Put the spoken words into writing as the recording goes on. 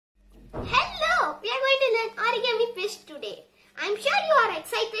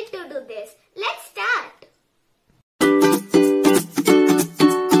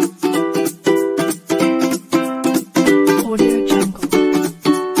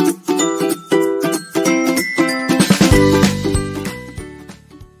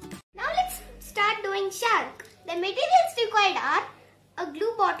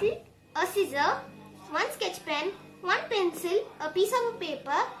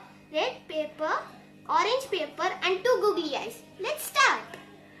red paper, orange paper and 2 googly eyes. Let's start.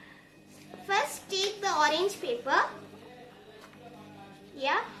 First take the orange paper.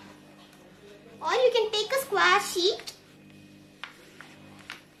 Yeah. Or you can take a square sheet.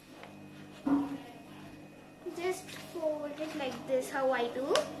 Just fold it like this, how I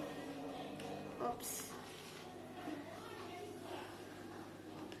do. Oops.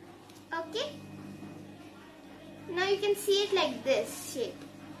 Okay. Now you can see it like this shape.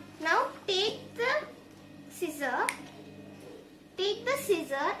 Now take the scissor. Take the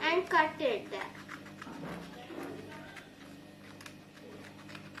scissor and cut it there.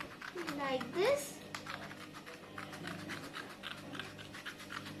 Like this.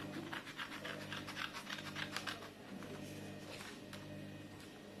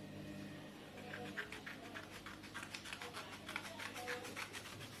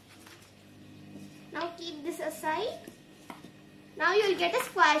 Now keep this aside. Now you will get a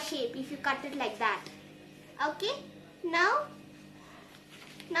square shape if you cut it like that. Okay. Now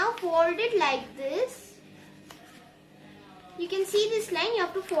fold it like this. You can see this line, you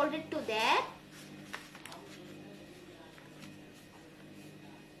have to fold it to there.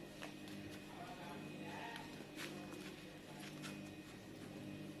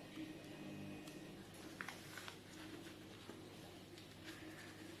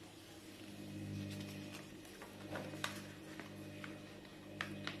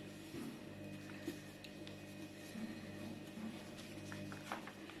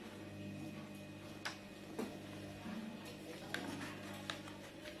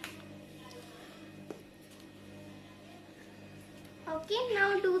 Okay,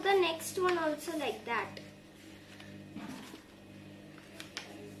 now do the next one also like that.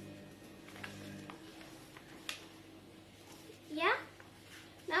 Yeah.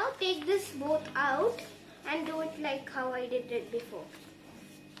 Now take this both out and do it like how I did it before.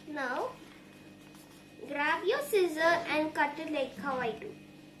 Now grab your scissor and cut it like how I do.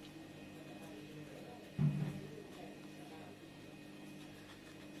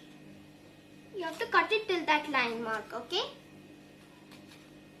 You have to cut it till that line mark, okay?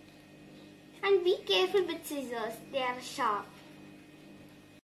 And be careful with scissors, they are sharp.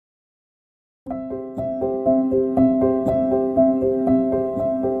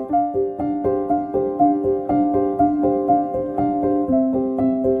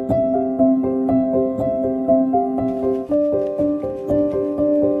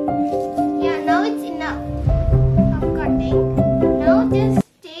 Yeah, now it's enough of cutting. Now just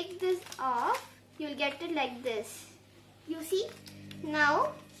take this off, you'll get it like this. You see?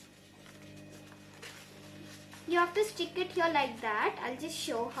 Now you have to stick it here like that. I'll just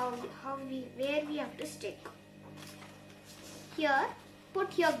show where we have to stick. Here,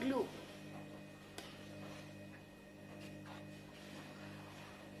 put your glue.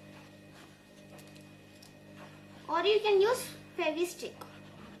 Or you can use Fevi-stick.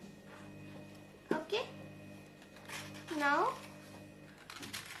 Okay. Now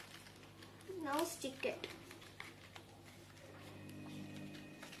stick it.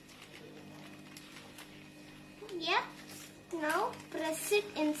 Yeah. Now press it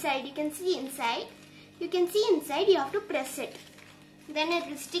inside. You can see inside. You can see inside. You have to press it. Then it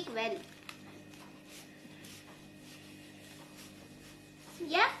will stick well.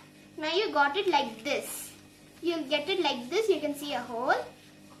 Yeah. Now you got it like this. You'll get it like this. You can see a hole.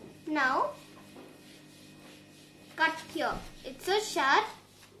 Now cut here. It's so sharp.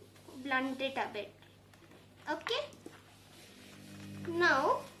 Blunt it a bit. Okay.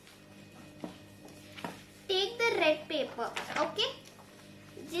 Now take the red paper, okay?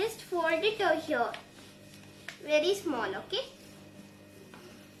 Just fold it over here, very small, okay?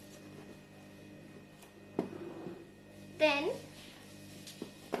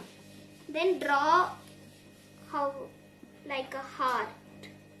 Then draw like a heart,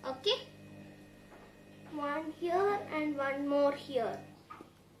 okay? One here and one more here,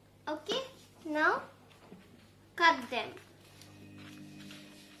 okay? Now cut them.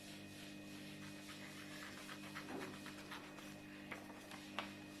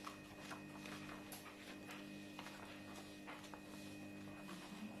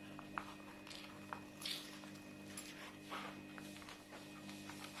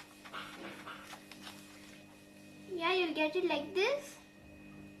 Yeah, you'll get it like this.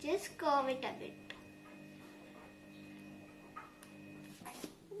 Just curve it a bit.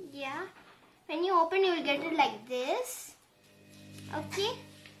 Yeah. When you open, you will get it like this. Okay.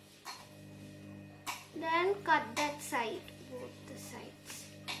 Then cut that side, both the sides.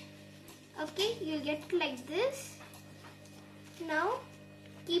 Okay, you'll get it like this. Now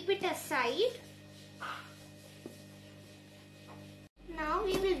keep it aside. Now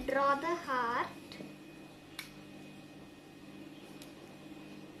we will draw the heart.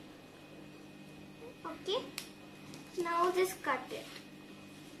 Okay, now just cut it.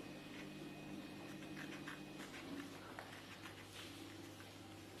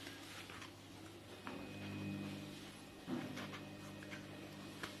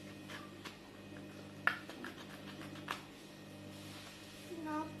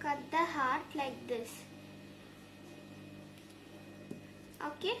 Now cut the heart like this.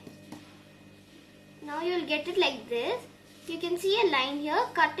 Okay, now you will get it like this. You can see a line here,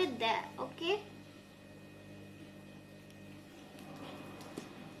 cut it there. Okay,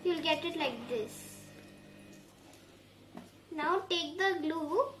 you will get it like this. Now take the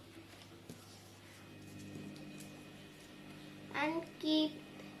glue and keep,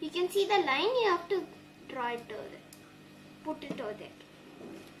 you can see the line, you have to draw it over there. Put it over there.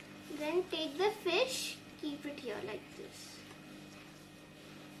 Then take the fish, keep it here like this.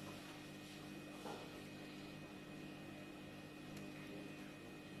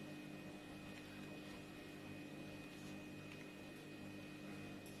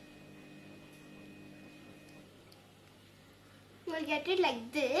 You will get it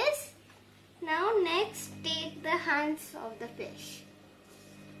like this. Now next take the hands of the fish.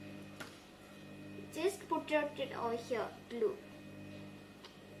 Just put it over here, glue.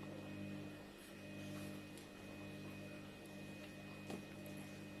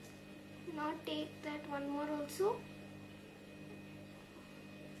 Now take that one more also.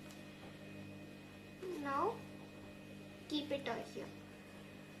 Now keep it over here.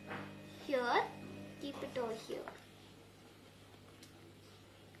 Here, keep it over here.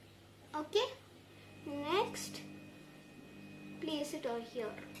 Okay, next place it over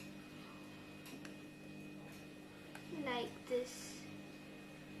here like this.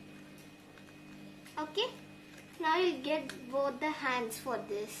 Okay, now you'll get both the hands for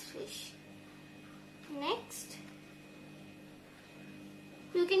this fish. Next,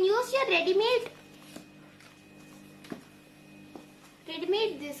 you can use your ready-made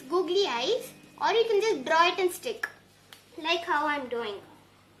this googly eyes, or you can just draw it and stick like how I'm doing.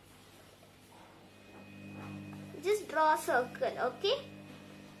 Just draw a circle, okay?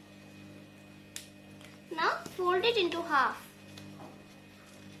 Now fold it into half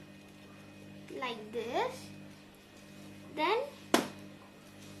like this. Then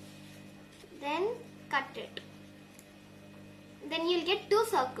cut it. Then you'll get two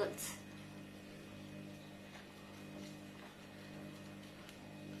circles.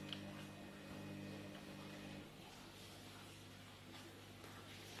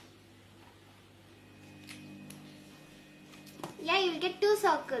 Yeah, you'll get two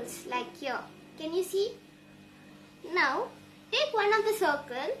circles like here. Can you see? Now take one of the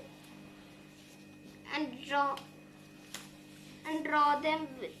circle and draw them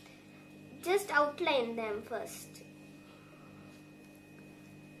with, just outline them first.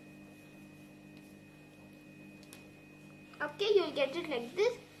 Okay, you'll get it like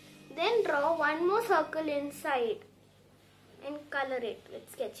this. Then draw one more circle inside and color it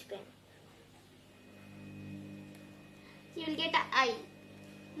with sketch pen. You will get an eye.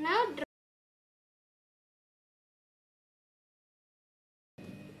 Now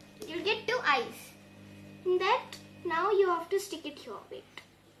you'll get two eyes. In that, now you have to stick it here. Wait.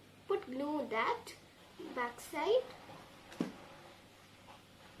 Put glue that back side.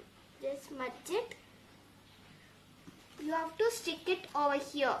 Just smudge it. You have to stick it over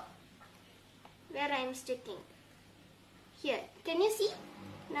here where I am sticking. Here. Can you see?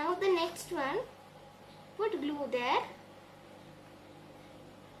 Now the next one. Put glue there.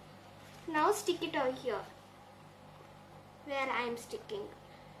 Now stick it over here where I am sticking.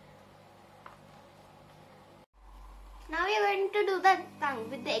 Now we are going to do the tongue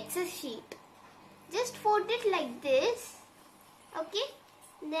with the excess sheet. Just fold it like this. Okay.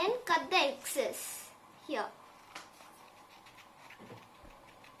 Then cut the excess here.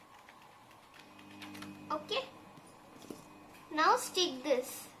 Okay. Now stick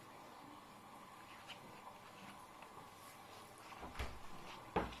this.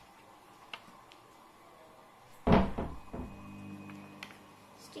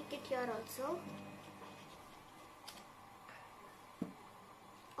 Stick it here also.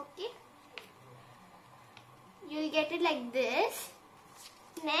 Okay. You will get it like this.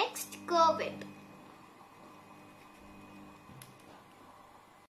 Next, curve it.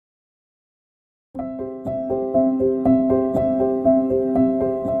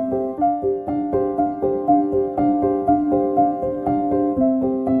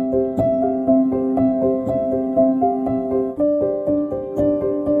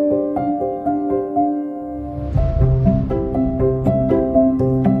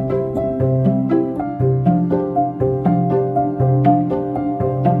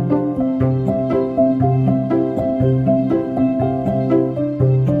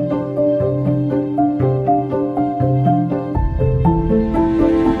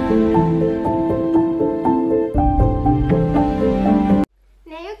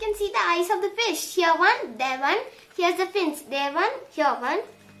 there one. Here's the fins. There one, here one.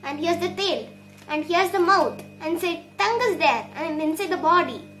 And here's the tail. And here's the mouth. And say tongue is there. And inside the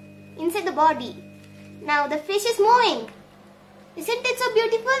body. Inside the body. Now the fish is moving. Isn't it so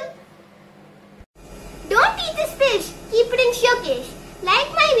beautiful? Don't eat this fish. Keep it in showcase. Like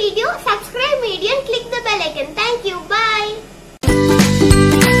my video, subscribe me and click the bell icon. Thank you. Bye.